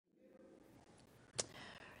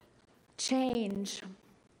Change,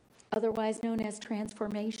 otherwise known as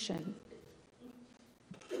transformation.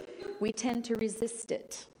 We tend to resist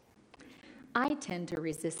it. I tend to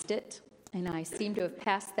resist it, and I seem to have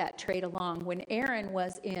passed that trait along. When Erin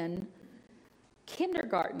was in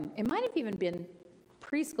kindergarten, it might have even been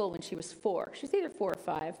preschool when she was 4. She's either 4 or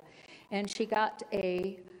 5, and she got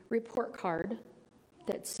a report card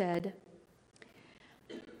that said,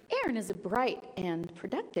 Erin is a bright and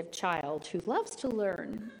productive child who loves to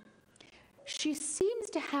learn. She seems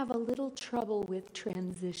to have a little trouble with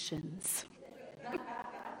transitions.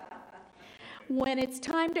 When it's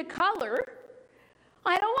time to color,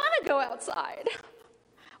 I don't want to go outside.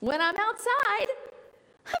 When I'm outside,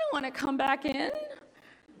 I don't want to come back in.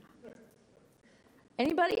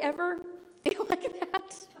 Anybody ever feel like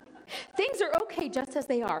that? Things are okay just as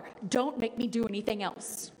they are. Don't make me do anything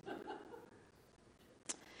else.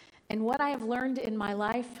 And what I have learned in my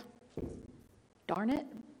life, darn it,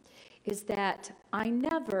 is that I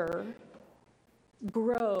never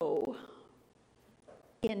grow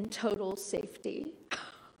in total safety.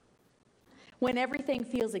 When everything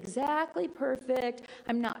feels exactly perfect,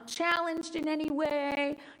 I'm not challenged in any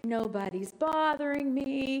way, nobody's bothering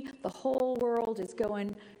me, the whole world is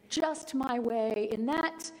going just my way in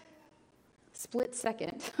that split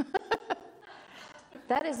second.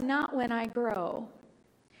 That is not when I grow.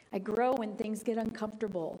 I grow when things get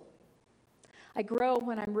uncomfortable. I grow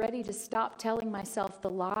when I'm ready to stop telling myself the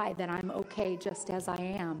lie that I'm okay just as I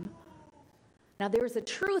am. Now, there's a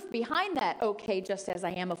truth behind that, okay just as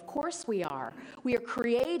I am. Of course we are. We are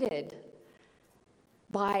created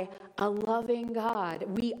by a loving God.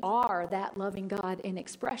 We are that loving God in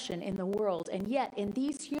expression in the world. And yet, in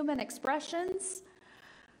these human expressions,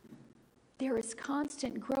 there is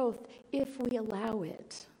constant growth if we allow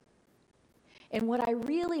it. And what I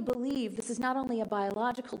really believe, this is not only a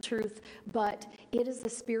biological truth, but it is a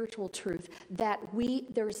spiritual truth, that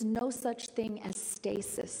there's no such thing as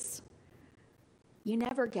stasis. You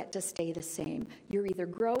never get to stay the same. You're either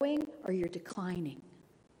growing or you're declining.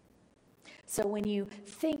 So when you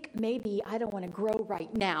think, maybe I don't want to grow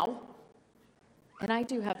right now, and I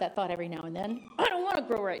do have that thought every now and then, I don't want to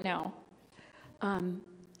grow right now.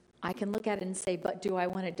 I can look at it and say, but do I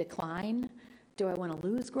want to decline? Do I want to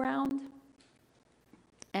lose ground?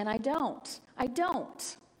 And I don't.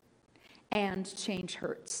 And change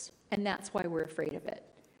hurts. And that's why we're afraid of it.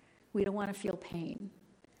 We don't want to feel pain.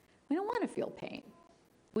 We don't want to feel pain.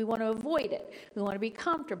 We want to avoid it. We want to be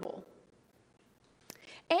comfortable.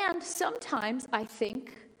 And sometimes I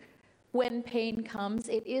think when pain comes,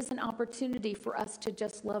 it is an opportunity for us to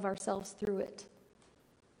just love ourselves through it.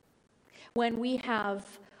 When we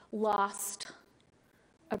have lost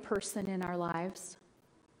a person in our lives,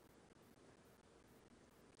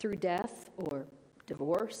 through death or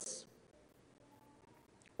divorce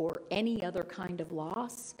or any other kind of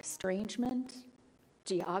loss, estrangement,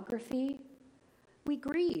 geography, we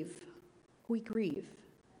grieve.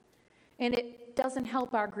 And it doesn't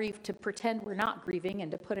help our grief to pretend we're not grieving and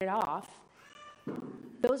to put it off.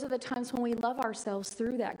 Those are the times when we love ourselves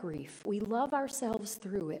through that grief. We love ourselves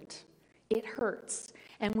through it. It hurts.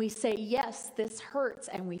 And we say, yes, this hurts,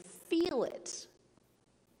 and we feel it.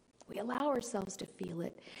 We allow ourselves to feel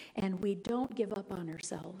it, and we don't give up on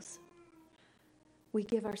ourselves. We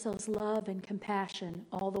give ourselves love and compassion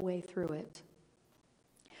all the way through it.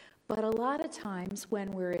 But a lot of times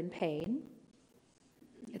when we're in pain,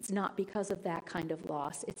 it's not because of that kind of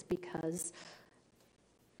loss. It's because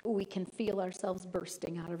we can feel ourselves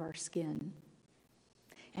bursting out of our skin.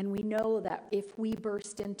 And we know that if we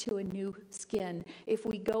burst into a new skin, if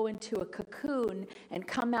we go into a cocoon and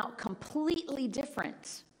come out completely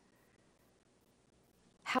different,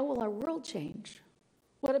 how will our world change?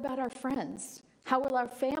 What about our friends? How will our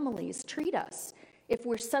families treat us if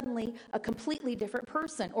we're suddenly a completely different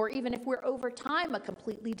person, or even if we're over time a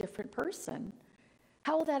completely different person?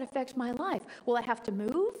 How will that affect my life? Will I have to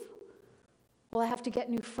move? Will I have to get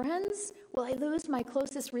new friends? Will I lose my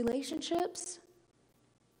closest relationships?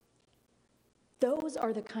 Those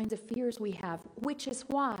are the kinds of fears we have, which is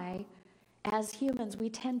why, as humans, we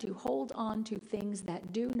tend to hold on to things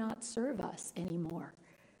that do not serve us anymore.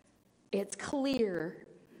 It's clear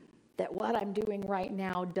that what I'm doing right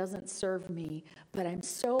now doesn't serve me, but I'm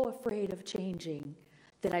so afraid of changing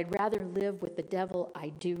that I'd rather live with the devil I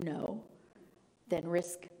do know than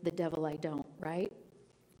risk the devil I don't, right?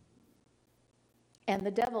 And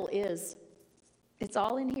the devil it's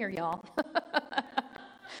all in here, y'all.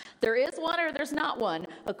 There is one or there's not one,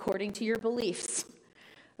 according to your beliefs.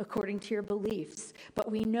 According to your beliefs. But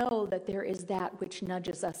we know that there is that which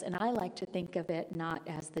nudges us, and I like to think of it not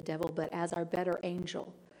as the devil, but as our better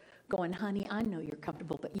angel, going, honey, I know you're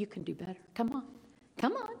comfortable, but you can do better. Come on.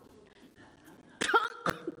 Come on.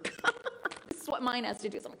 This is what mine has to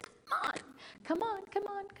do. So I'm like, come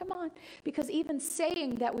on. Because even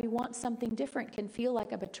saying that we want something different can feel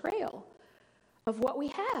like a betrayal of what we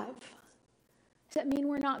have. Does that mean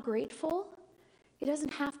we're not grateful? It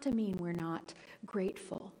doesn't have to mean we're not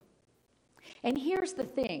grateful. And here's the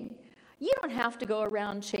thing. You don't have to go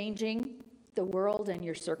around changing the world and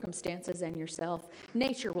your circumstances and yourself.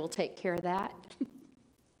 Nature will take care of that.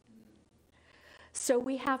 So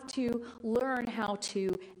we have to learn how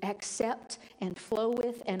to accept and flow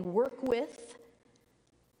with and work with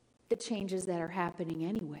the changes that are happening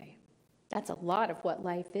anyway. That's a lot of what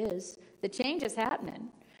life is. The change is happening.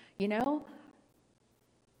 You know,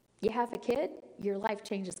 you have a kid, your life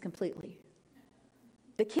changes completely.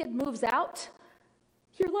 The kid moves out,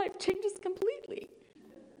 your life changes completely.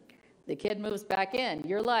 The kid moves back in,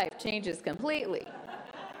 your life changes completely.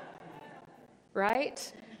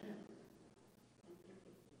 Right?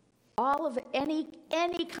 All of any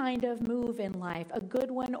kind of move in life, a good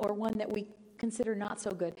one or one that we consider not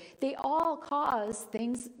so good, they all cause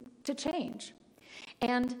things to change.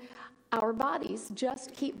 And our bodies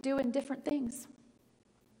just keep doing different things.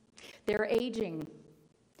 They're aging.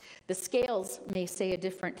 The scales may say a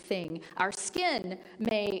different thing. Our skin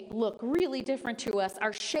may look really different to us.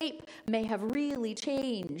 Our shape may have really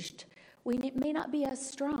changed. We may not be as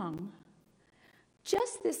strong.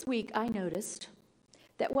 Just this week, I noticed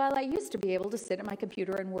that while I used to be able to sit at my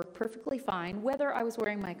computer and work perfectly fine, whether I was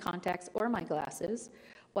wearing my contacts or my glasses,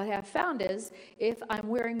 what I have found is if I'm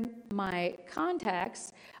wearing my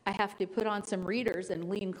contacts, I have to put on some readers and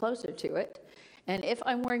lean closer to it. And if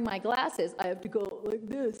I'm wearing my glasses, I have to go like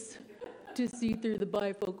this to see through the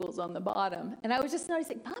bifocals on the bottom. And I was just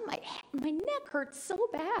noticing, Mom, my neck hurts so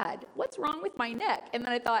bad. What's wrong with my neck? And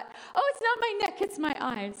then I thought, oh, it's not my neck, it's my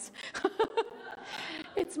eyes.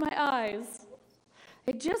 It's my eyes.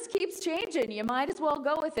 It just keeps changing. You might as well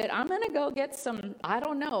go with it. I'm going to go get some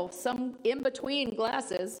in-between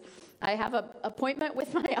glasses. I have an appointment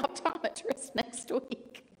with my optometrist next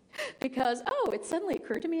week because, it suddenly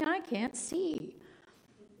occurred to me I can't see.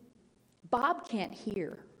 Bob can't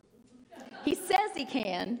hear. He says he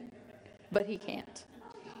can, but he can't.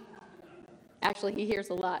 Actually, he hears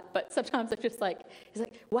a lot, but sometimes I'm just like, he's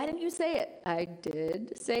like, why didn't you say it? I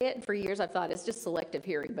did say it. For years, I've thought it's just selective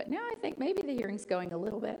hearing, but now I think maybe the hearing's going a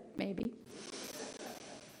little bit, maybe.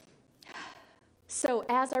 So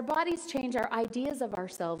as our bodies change, our ideas of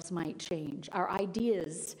ourselves might change. Our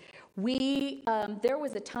ideas. There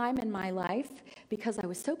was a time in my life, because I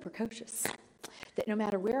was so precocious, that no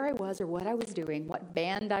matter where I was or what I was doing, what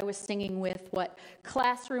band I was singing with, what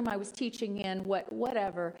classroom I was teaching in,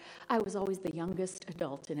 whatever, I was always the youngest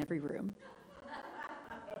adult in every room.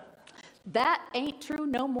 That ain't true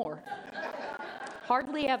no more.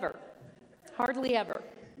 Hardly ever.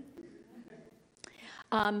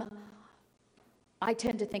 I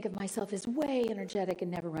tend to think of myself as way energetic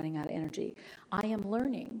and never running out of energy. I am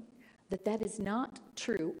learning that is not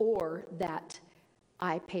true, or that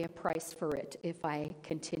I pay a price for it if I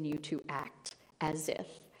continue to act as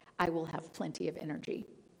if I will have plenty of energy,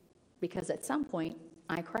 because at some point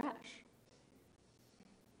I crash.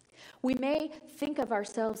 We may think of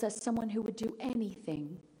ourselves as someone who would do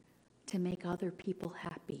anything to make other people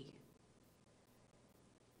happy.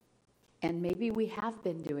 And maybe we have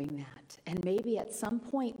been doing that. And maybe at some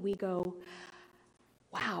point we go,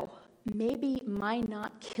 wow, maybe my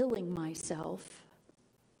not killing myself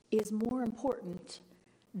is more important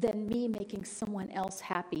than me making someone else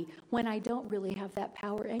happy when I don't really have that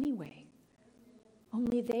power anyway.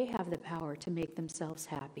 Only they have the power to make themselves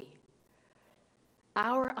happy.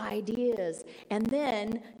 Our ideas, and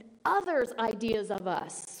then others' ideas of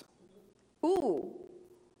us. Ooh,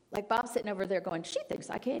 like Bob's sitting over there going, she thinks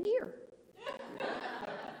I can't hear.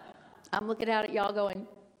 I'm looking out at y'all going,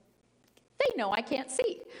 they know I can't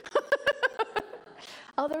see.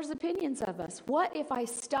 Others' opinions of us. What if I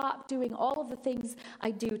stop doing all of the things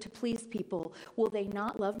I do to please people? Will they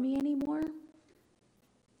not love me anymore?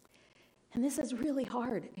 And this is really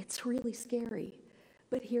hard. It's really scary.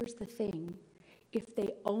 But here's the thing. If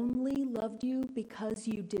they only loved you because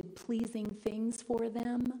you did pleasing things for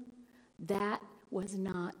them, that was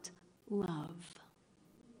not love.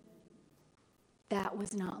 That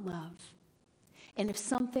was not love. And if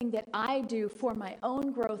something that I do for my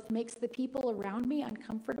own growth makes the people around me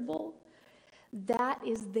uncomfortable, that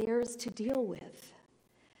is theirs to deal with.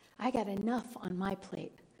 I got enough on my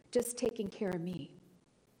plate, just taking care of me.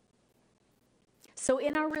 So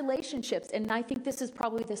in our relationships, and I think this is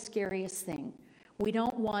probably the scariest thing, We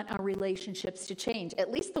don't want our relationships to change,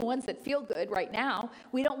 at least the ones that feel good right now.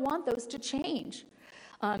 We don't want those to change.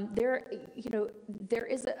 There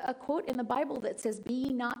is a quote in the Bible that says, "Be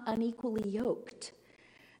ye not unequally yoked."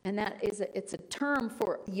 And it's a term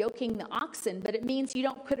for yoking the oxen, but it means you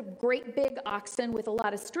don't put a great big oxen with a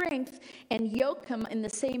lot of strength and yoke him in the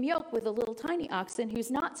same yoke with a little tiny oxen who's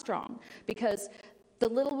not strong, because the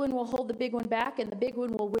little one will hold the big one back and the big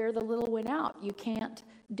one will wear the little one out. You can't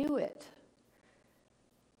do it.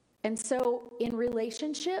 And so in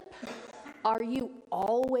relationship, are you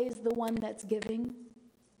always the one that's giving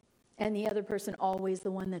and the other person always the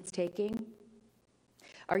one that's taking?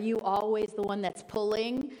 Are you always the one that's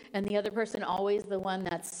pulling and the other person always the one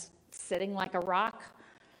that's sitting like a rock?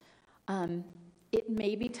 It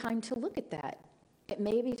may be time to look at that. It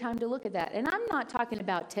may be time to look at that. And I'm not talking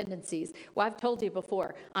about tendencies. Well, I've told you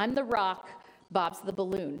before, I'm the rock, Bob's the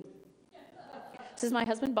balloon. This is my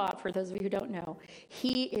husband, Bob, for those of you who don't know.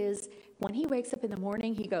 He is, when he wakes up in the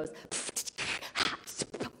morning, he goes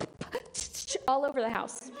all over the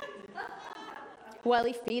house. Well,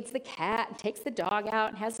 he feeds the cat and takes the dog out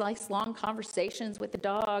and has nice long conversations with the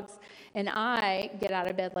dogs. And I get out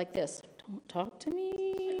of bed like this. Don't talk to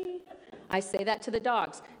me. I say that to the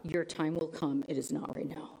dogs. Your time will come. It is not right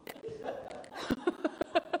now.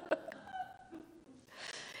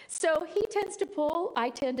 So he tends to pull.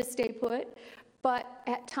 I tend to stay put. But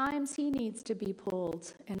at times he needs to be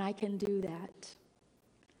pulled, and I can do that.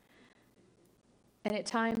 And at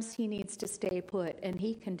times he needs to stay put, and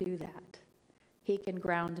he can do that. He can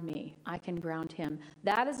ground me. I can ground him.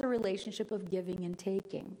 That is a relationship of giving and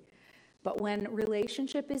taking. But when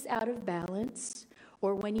relationship is out of balance,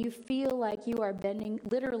 or when you feel like you are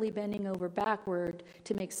literally bending over backward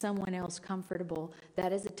to make someone else comfortable,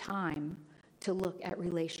 that is a time to look at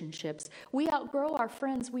relationships. We outgrow our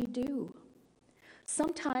friends, we do.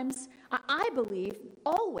 Sometimes, I believe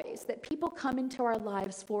always that people come into our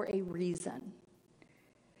lives for a reason.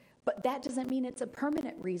 But that doesn't mean it's a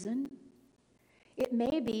permanent reason. It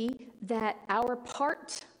may be that our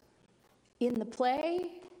part in the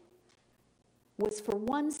play was for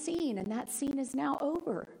one scene, and that scene is now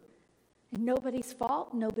over. And nobody's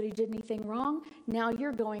fault, nobody did anything wrong. Now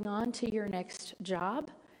you're going on to your next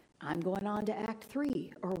job. I'm going on to Act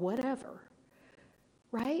 3 or whatever,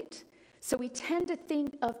 right? So we tend to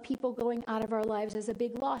think of people going out of our lives as a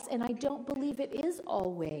big loss, and I don't believe it is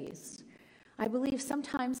always. I believe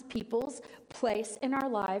sometimes people's place in our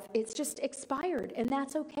life, it's just expired, and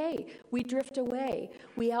that's okay. We drift away,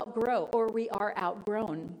 we outgrow, or we are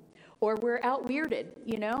outgrown, or we're out-weirded,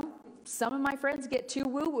 you know? Some of my friends get too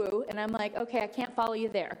woo-woo, and I'm like, okay, I can't follow you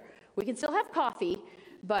there. We can still have coffee,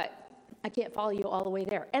 but I can't follow you all the way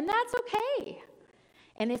there. And that's okay.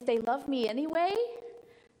 And if they love me anyway,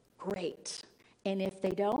 great. And if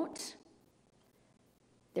they don't,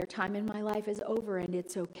 their time in my life is over, and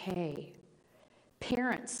it's okay.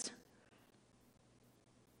 Parents,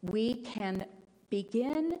 we can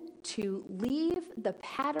begin to leave the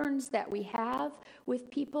patterns that we have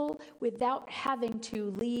with people without having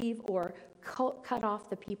to leave or cut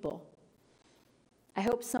off the people. I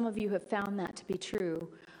hope some of you have found that to be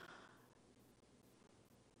true.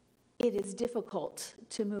 It is difficult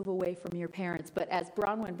to move away from your parents, but as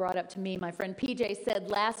Bronwyn brought up to me, my friend PJ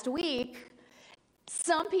said last week,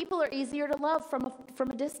 some people are easier to love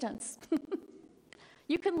from a distance.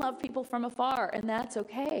 You can love people from afar, and that's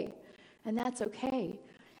okay. And that's okay.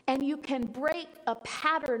 And you can break a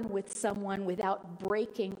pattern with someone without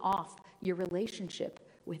breaking off your relationship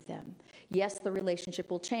with them. Yes, the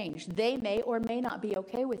relationship will change. They may or may not be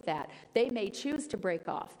okay with that. They may choose to break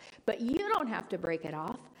off, but you don't have to break it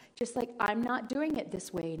off. Just like, I'm not doing it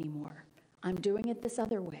this way anymore. I'm doing it this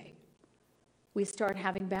other way. We start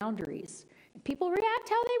having boundaries. And people react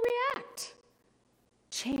how they react.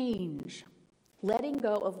 Change. Letting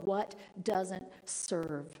go of what doesn't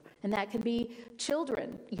serve. And that can be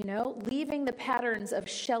children, leaving the patterns of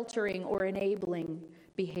sheltering or enabling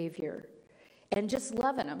behavior and just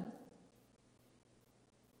loving them.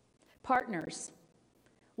 Partners,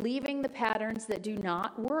 leaving the patterns that do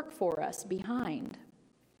not work for us behind.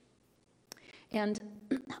 And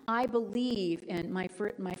I believe in my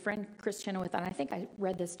friend Chris Chenoweth, and I think I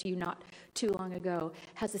read this to you not too long ago,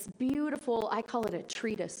 has this beautiful, I call it a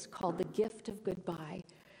treatise called The Gift of Goodbye.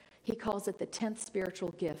 He calls it the 10th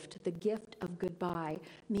spiritual gift. The gift of goodbye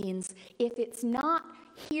means if it's not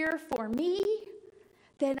here for me,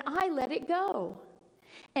 then I let it go.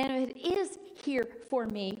 And if it is here for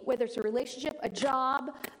me, whether it's a relationship, a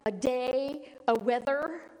job, a day, a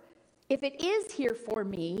weather, if it is here for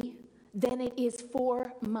me, then it is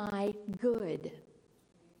for my good.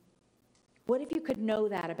 What if you could know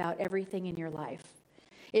that about everything in your life?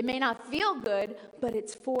 It may not feel good, but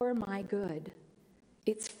it's for my good.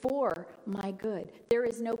 It's for my good. There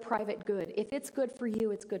is no private good. If it's good for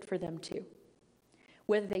you, it's good for them too.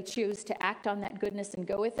 Whether they choose to act on that goodness and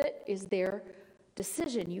go with it is their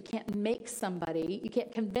decision. You can't make somebody, you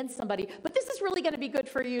can't convince somebody, but this is really going to be good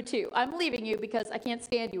for you too. I'm leaving you because I can't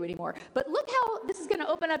stand you anymore. But look how this is going to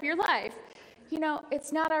open up your life. You know,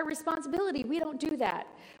 it's not our responsibility. We don't do that.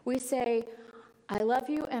 We say, I love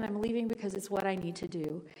you and I'm leaving because it's what I need to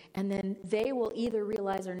do. And then they will either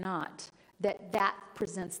realize or not that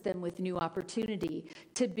presents them with new opportunity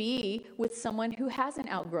to be with someone who hasn't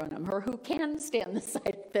outgrown them or who can stand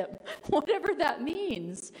beside them, whatever that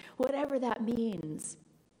means,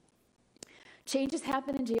 Changes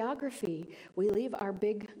happen in geography. We leave our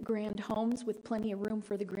big, grand homes with plenty of room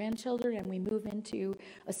for the grandchildren, and we move into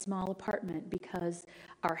a small apartment because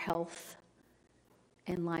our health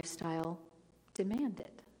and lifestyle demand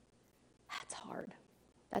it. That's hard.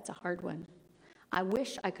 That's a hard one. I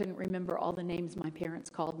wish I couldn't remember all the names my parents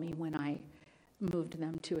called me when I moved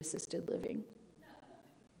them to assisted living.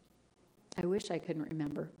 I wish I couldn't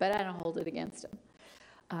remember, but I don't hold it against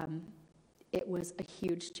them. It was a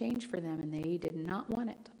huge change for them, and they did not want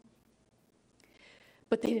it.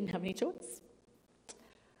 But they didn't have any choice.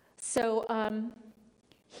 So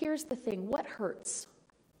here's the thing. What hurts?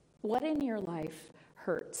 What in your life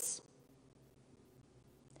hurts?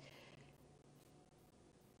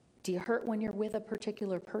 Do you hurt when you're with a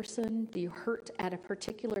particular person? Do you hurt at a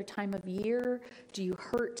particular time of year? Do you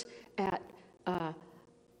hurt at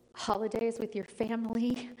holidays with your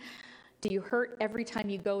family? Do you hurt every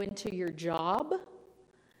time you go into your job?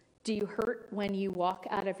 Do you hurt when you walk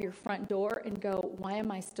out of your front door and go, why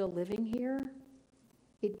am I still living here?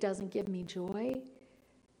 It doesn't give me joy.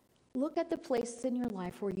 Look at the places in your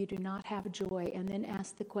life where you do not have joy and then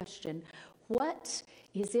ask the question, what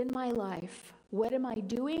is in my life? What am I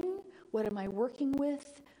doing? What am I working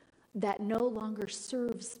with that no longer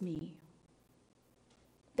serves me?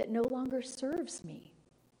 That no longer serves me.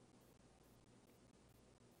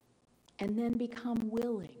 And then become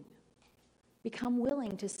willing. Become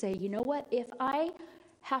willing to say, you know what? If I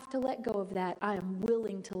have to let go of that, I am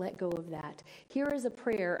willing to let go of that. Here is a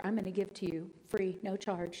prayer I'm going to give to you, free, no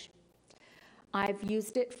charge. I've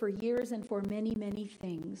used it for years and for many, many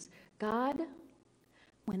things. God,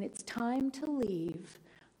 when it's time to leave,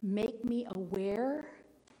 make me aware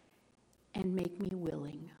and make me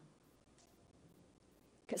willing.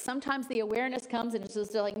 Because sometimes the awareness comes and it's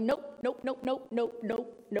just like, nope.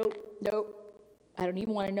 I don't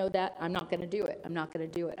even want to know that. I'm not going to do it.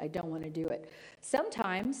 I don't want to do it.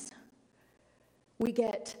 Sometimes we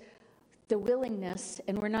get the willingness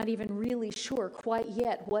and we're not even really sure quite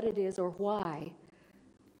yet what it is or why.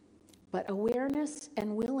 But awareness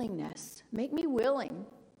and willingness. Make me willing.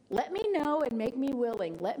 Let me know and make me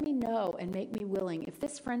willing. Let me know and make me willing. If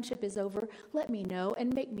this friendship is over, let me know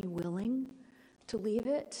and make me willing to leave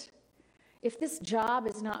it. If this job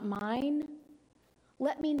is not mine,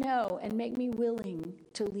 let me know and make me willing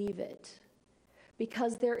to leave it.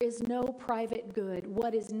 Because there is no private good.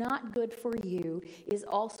 What is not good for you is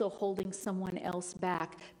also holding someone else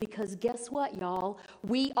back. Because guess what, y'all?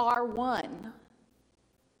 We are one.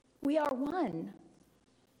 We are one.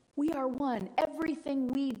 We are one. Everything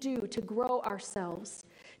we do to grow ourselves,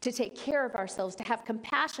 to take care of ourselves, to have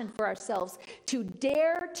compassion for ourselves, to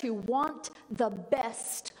dare to want the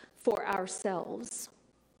best for ourselves,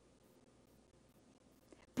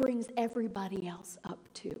 brings everybody else up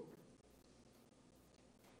too.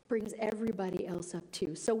 Brings everybody else up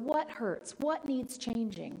too. So what hurts? What needs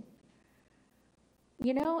changing?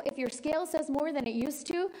 You know, if your scale says more than it used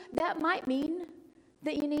to, that might mean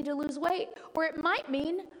that you need to lose weight, or it might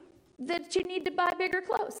mean that you need to buy bigger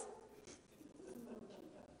clothes.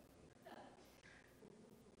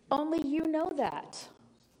 Only you know that.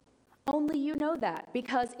 Only you know that.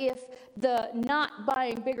 Because if the not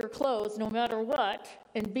buying bigger clothes, no matter what,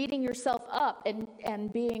 and beating yourself up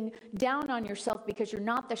and being down on yourself because you're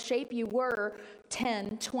not the shape you were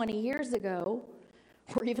 10, 20 years ago,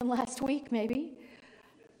 or even last week maybe,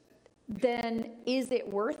 then is it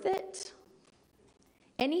worth it?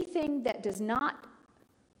 Anything that does not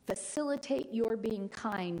facilitate your being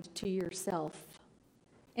kind to yourself.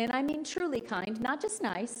 And I mean truly kind, not just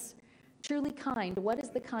nice, truly kind. What is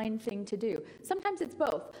the kind thing to do? Sometimes it's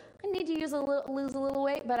both. I need to lose a little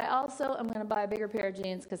weight, but I also am going to buy a bigger pair of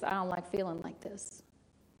jeans because I don't like feeling like this.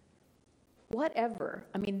 Whatever.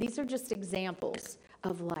 I mean, these are just examples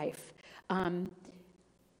of life.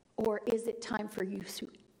 Or is it time for you to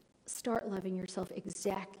start loving yourself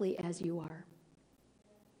exactly as you are?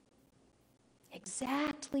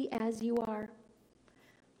 exactly as you are.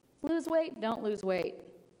 Lose weight, don't lose weight.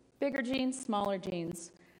 Bigger jeans, smaller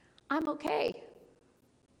jeans. I'm okay.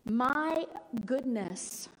 My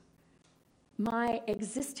goodness, my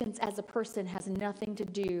existence as a person has nothing to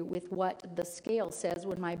do with what the scale says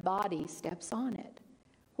when my body steps on it.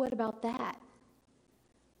 What about that?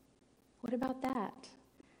 What about that?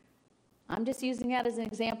 I'm just using that as an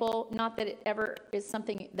example, not that it ever is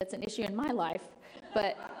something that's an issue in my life,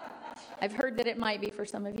 but I've heard that it might be for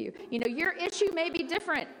some of you. You know, your issue may be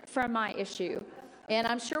different from my issue, and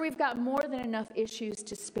I'm sure we've got more than enough issues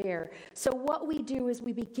to spare. So what we do is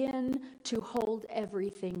we begin to hold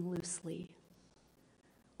everything loosely.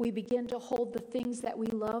 We begin to hold the things that we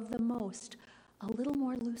love the most a little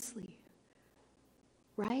more loosely,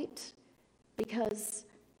 right? Because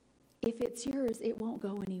if it's yours, it won't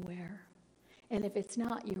go anywhere. And if it's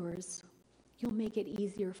not yours, you'll make it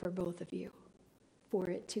easier for both of you for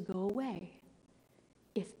it to go away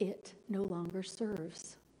if it no longer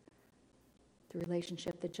serves the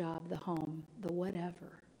relationship, the job, the home, the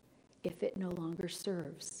whatever, if it no longer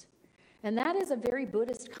serves. And that is a very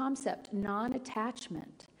Buddhist concept,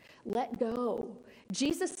 non-attachment. Let go.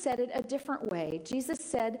 Jesus said it a different way. Jesus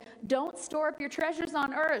said, don't store up your treasures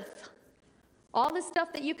on earth. All this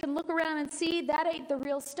stuff that you can look around and see, that ain't the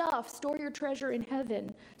real stuff. Store your treasure in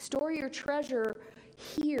heaven. Store your treasure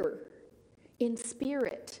here, in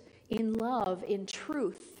spirit, in love, in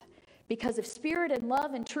truth. Because if spirit and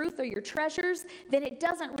love and truth are your treasures, then it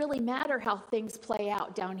doesn't really matter how things play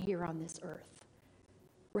out down here on this earth.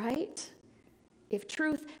 Right? If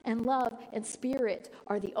truth and love and spirit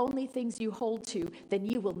are the only things you hold to, then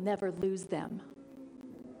you will never lose them.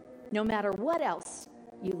 No matter what else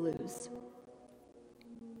you lose.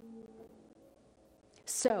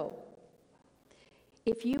 So,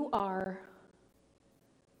 if you are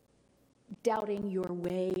doubting your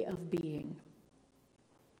way of being,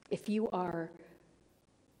 if you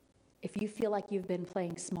feel like you've been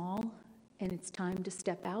playing small and it's time to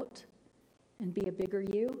step out and be a bigger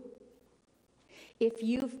you, if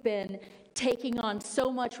you've been taking on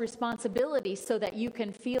so much responsibility so that you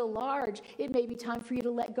can feel large, it may be time for you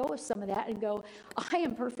to let go of some of that and go, I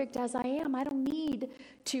am perfect as I am. I don't need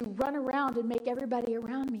to run around and make everybody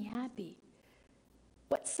around me happy.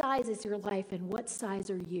 What size is your life and what size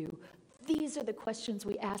are you? These are the questions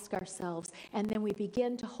we ask ourselves, and then we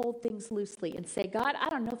begin to hold things loosely and say, God, I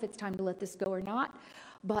don't know if it's time to let this go or not,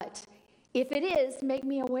 but if it is, make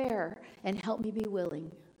me aware and help me be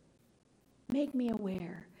willing. Make me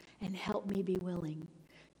aware and help me be willing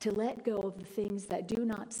to let go of the things that do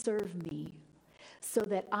not serve me so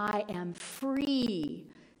that I am free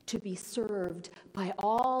to be served by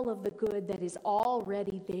all of the good that is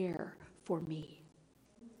already there for me.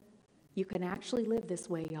 You can actually live this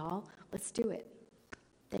way, y'all. Let's do it.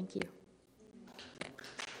 Thank you.